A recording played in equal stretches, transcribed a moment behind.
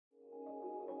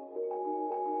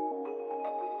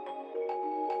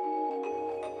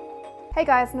Hey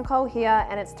guys, Nicole here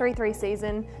and it's 3-3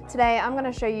 season. Today I'm going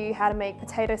to show you how to make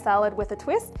potato salad with a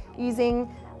twist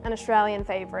using an Australian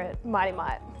favourite,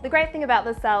 Mightymite. The great thing about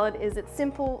this salad is it's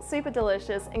simple, super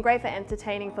delicious and great for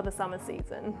entertaining for the summer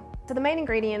season. So the main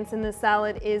ingredients in this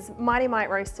salad is Mightymite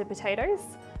roasted potatoes,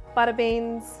 butter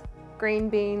beans, green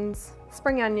beans,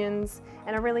 spring onions,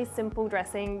 and a really simple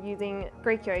dressing using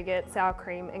Greek yogurt, sour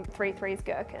cream and 3 Threes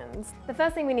gherkins. The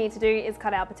first thing we need to do is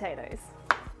cut our potatoes.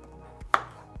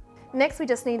 Next, we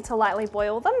just need to lightly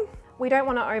boil them. We don't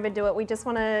want to overdo it, we just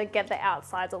want to get the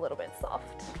outsides a little bit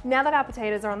soft. Now that our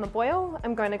potatoes are on the boil,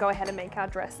 I'm going to go ahead and make our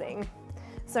dressing.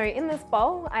 So in this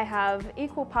bowl, I have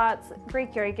equal parts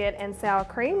Greek yogurt and sour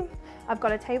cream. I've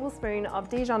got a tablespoon of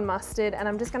Dijon mustard and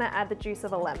I'm just going to add the juice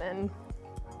of a lemon.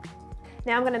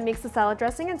 Now I'm going to mix the salad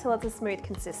dressing until it's a smooth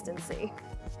consistency.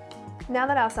 Now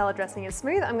that our salad dressing is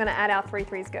smooth, I'm going to add our 3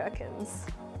 Threes gherkins.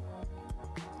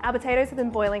 Our potatoes have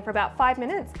been boiling for about 5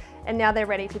 minutes and now they're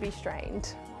ready to be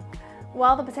strained.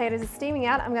 While the potatoes are steaming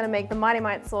out, I'm going to make the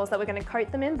Mightymite sauce that we're going to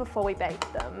coat them in before we bake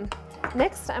them.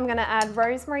 Next, I'm going to add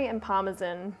rosemary and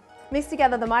parmesan. Mix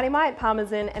together the Mightymite,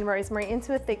 parmesan and rosemary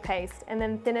into a thick paste and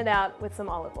then thin it out with some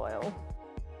olive oil.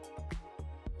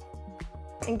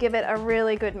 And give it a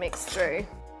really good mix through.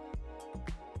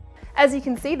 As you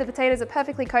can see, the potatoes are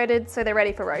perfectly coated, so they're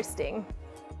ready for roasting.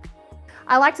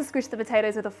 I like to squish the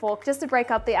potatoes with a fork just to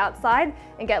break up the outside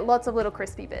and get lots of little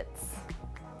crispy bits.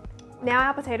 Now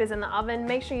our potatoes in the oven,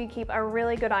 make sure you keep a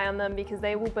really good eye on them because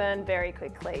they will burn very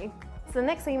quickly. So the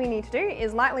next thing we need to do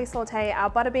is lightly saute our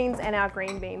butter beans and our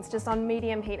green beans just on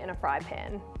medium heat in a fry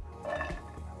pan.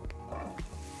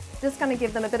 Just going to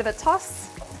give them a bit of a toss.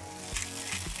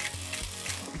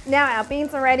 Now our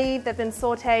beans are ready, they've been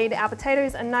sauteed, our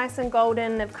potatoes are nice and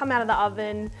golden, they've come out of the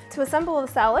oven. To assemble the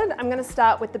salad, I'm going to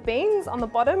start with the beans on the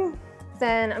bottom,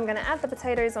 then I'm going to add the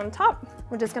potatoes on top.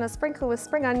 We're just going to sprinkle with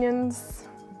spring onions,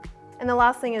 and the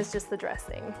last thing is just the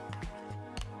dressing.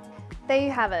 There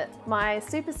you have it, my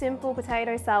super simple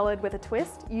potato salad with a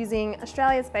twist using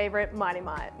Australia's favourite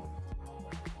Mightymite.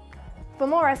 For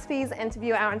more recipes and to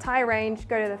view our entire range,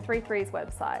 go to the 3 Threes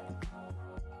website.